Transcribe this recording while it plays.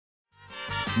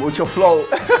Mucho flow.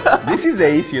 This is the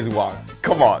easiest one.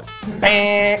 Come on.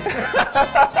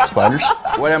 Spiders?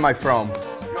 Where am I from?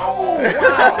 Oh,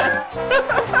 wow.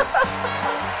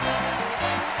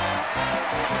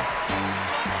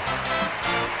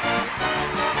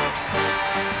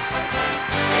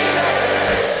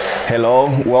 Hello,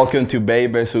 welcome to Bay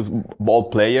versus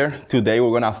Ballplayer. Today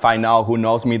we're gonna find out who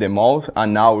knows me the most,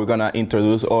 and now we're gonna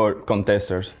introduce our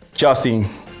contestants. Justin,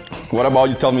 what about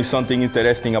you tell me something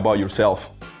interesting about yourself?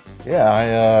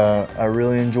 Yeah, I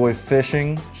really enjoy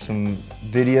fishing, some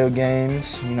video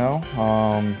games, you know.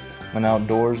 I'm an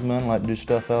outdoorsman, like to do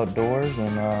stuff outdoors,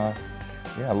 and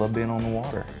yeah, I love being on the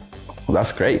water. Well,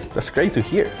 that's great. That's great to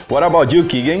hear. What about you,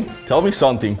 Keegan? Tell me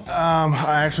something.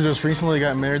 I actually just recently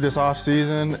got married this off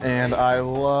season, and I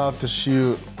love to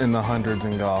shoot in the hundreds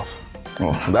in golf.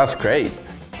 Oh, that's great.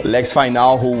 Let's find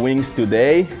out who wins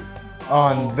today.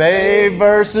 On Bay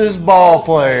versus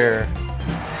Ballplayer.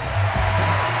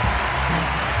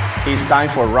 It's time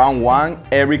for round one.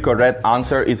 Every correct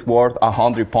answer is worth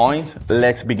 100 points.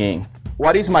 Let's begin.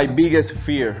 What is my biggest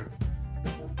fear?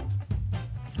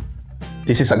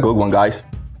 This is a good one, guys.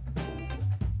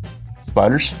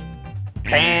 Spiders?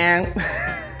 Bang!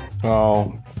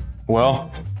 Oh,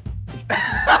 well.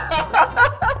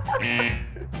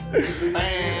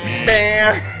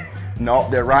 Bang! No,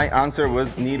 the right answer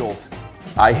was needles.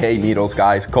 I hate needles,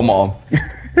 guys. Come on.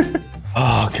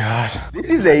 Oh, God. This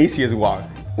is the easiest one.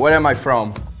 Where am I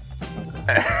from?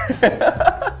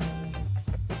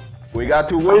 We got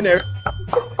two winners.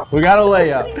 We got a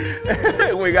layup.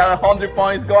 We got 100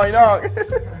 points going on.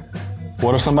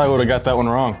 What if somebody would have got that one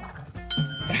wrong?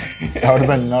 That would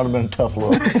have been a tough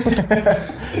look.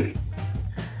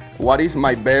 What is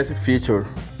my best feature?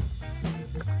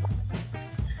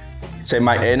 Say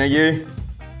my energy.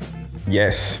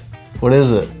 Yes. What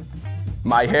is it?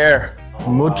 My hair.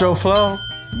 Mucho flow.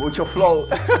 Mucho flow.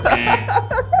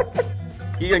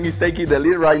 Keegan is taking the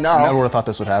lead right now. Never would have thought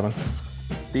this would happen.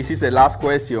 This is the last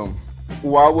question.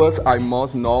 What was I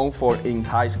most known for in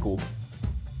high school?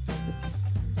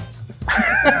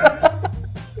 I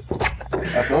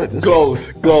feel like this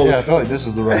Close. Yeah, I feel like this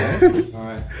is the right answer. All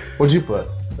right. What'd you put?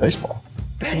 Baseball.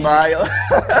 Smile.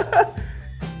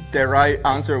 The right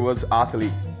answer was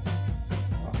athlete.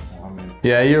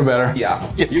 Yeah, you're better. Yeah.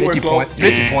 Get You were 50 close. points.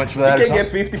 50 points for that. You or can get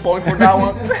something. 50 points for that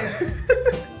one.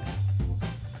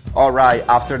 All right,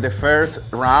 after the first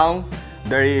round,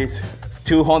 there is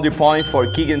 200 points for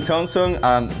Keegan Thompson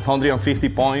and 150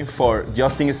 points for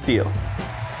Justin Steele.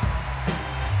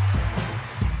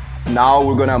 Now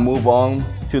we're gonna move on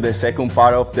to the second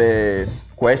part of the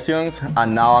questions,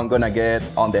 and now I'm gonna get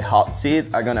on the hot seat.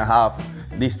 I'm gonna have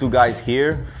these two guys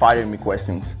here firing me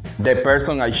questions. The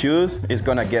person I choose is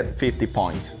gonna get 50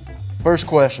 points. First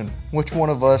question. Which one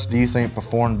of us do you think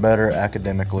performed better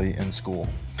academically in school?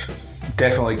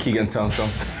 Definitely Keegan Thompson.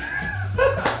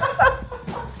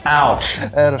 Ouch. I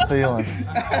had a feeling.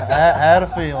 I had a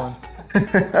feeling.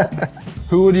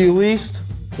 Who would you least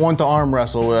want to arm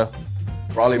wrestle with?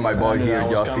 Probably my boy I knew here, that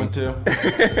was Justin.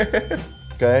 coming too.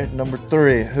 Okay, number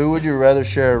 3. Who would you rather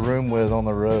share a room with on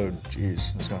the road?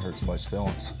 Jeez, it's gonna hurt somebody's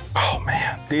feelings. Oh,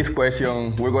 man. This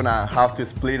question, we're gonna have to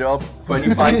split up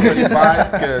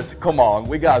 25-25, because come on,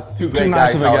 we got two Too great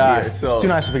nice guys of a out guy. here. So. Too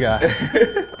nice of a guy.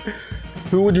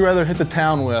 Who would you rather hit the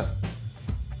town with?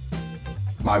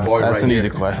 My boy That's right an here. easy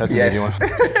question. That's Yes. an easy one.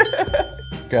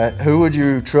 Okay, who would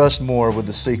you trust more with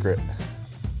the secret?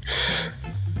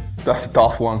 That's a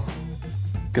tough one,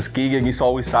 because Keegan is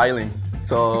always silent.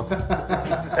 So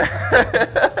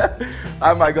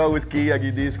I might go with Keegan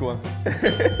in this one.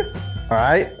 All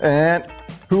right, and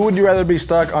who would you rather be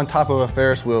stuck on top of a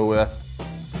Ferris wheel with?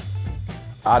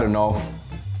 I don't know.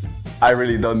 I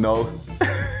really don't know.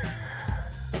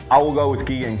 I will go with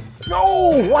Keegan.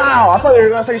 Oh, wow. I thought you were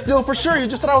going to say Steele for sure. You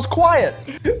just said I was quiet.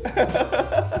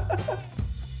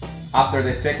 After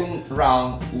the second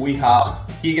round, we have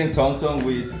Keegan Thompson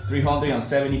with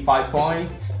 375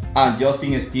 points and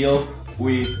Justin Steele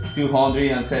with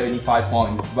 275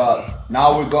 points. But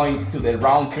now we're going to the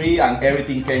round 3 and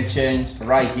everything can change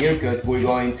right here because we're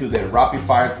going to the rapid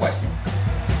fire questions.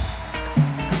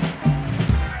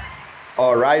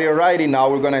 Alrighty, now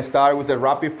we're gonna start with the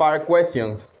rapid fire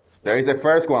questions. There is the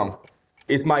first one.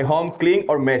 Is my home clean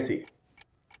or messy?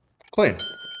 Clean.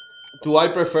 Do I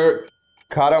prefer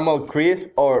caramel crisp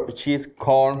or cheese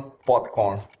corn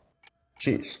popcorn?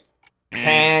 Cheese.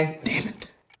 Damn it.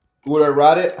 Would I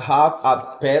rather have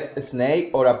a pet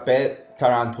snake or a pet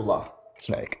tarantula?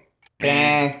 Snake.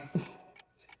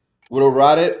 Would I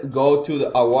rather go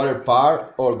to a water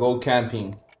park or go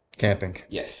camping? Camping.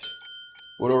 Yes.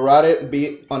 Would I rather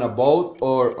be on a boat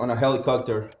or on a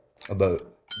helicopter? A boat.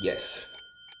 Yes.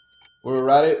 Would you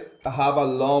rather have a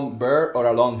long beard or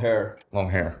a long hair? Long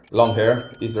hair. Long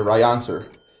hair is the right answer.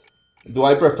 Do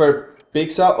I prefer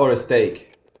pizza or a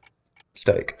steak?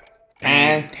 Steak.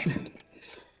 And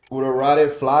would I rather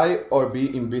fly or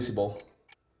be invisible?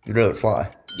 You'd rather fly.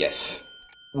 Yes.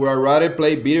 Would I rather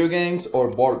play video games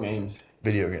or board games?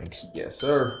 Video games. Yes,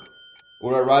 sir.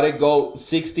 Would I rather go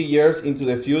 60 years into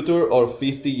the future or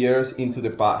 50 years into the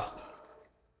past?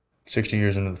 60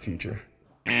 years into the future.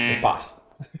 The past.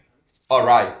 All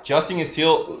right. Justin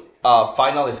Steele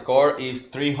final score is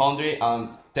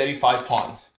 335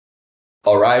 points.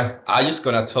 All right. I'm just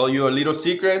going to tell you a little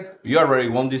secret. You already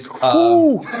won this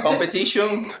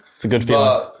competition. It's a good feeling.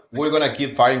 But we're going to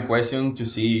keep firing questions to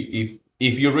see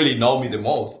if you really know me the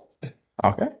most.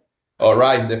 Okay. All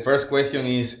right. The first question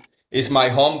is my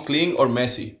home clean or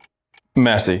messy?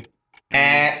 Messy.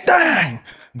 And dang!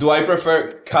 Do I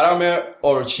prefer caramel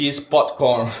or cheese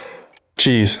popcorn?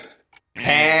 Cheese.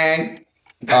 And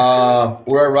would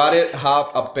I rather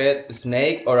have a pet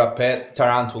snake or a pet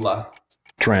tarantula?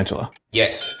 Tarantula.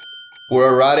 Yes. Would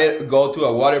I rather go to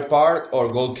a water park or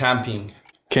go camping?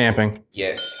 Camping.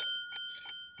 Yes.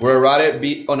 Would I rather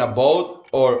be on a boat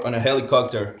or on a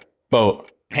helicopter?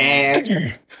 Boat.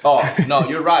 And oh no,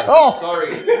 you're right. Oh.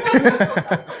 Sorry.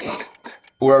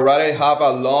 Would I rather have a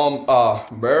long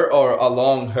beard or a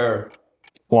long hair?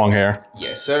 Long hair.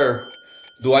 Yes, sir.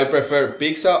 Do I prefer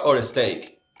pizza or a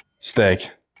steak? Steak.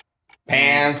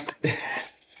 And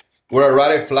would I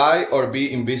rather fly or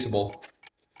be invisible?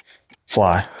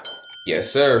 Fly.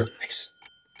 Yes, sir.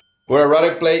 Would I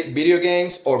rather play video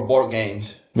games or board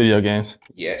games? Video games.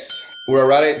 Yes. Would I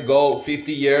rather go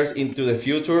 50 years into the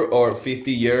future or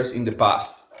 50 years in the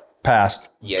past? Past.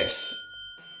 Yes.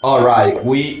 All right,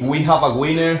 we have a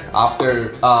winner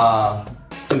after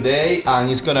today, and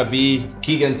it's gonna be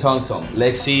Keegan Thompson.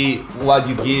 Let's see what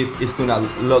your gift is gonna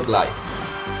look like.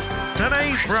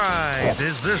 Today's prize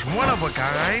is this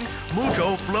one-of-a-kind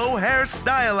Mucho Flow Hair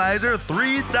Stylizer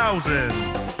 3000.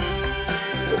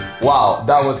 Wow,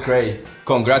 that was great.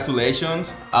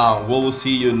 Congratulations. We will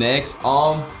see you next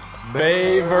on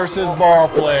Bay versus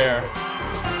Ballplayer.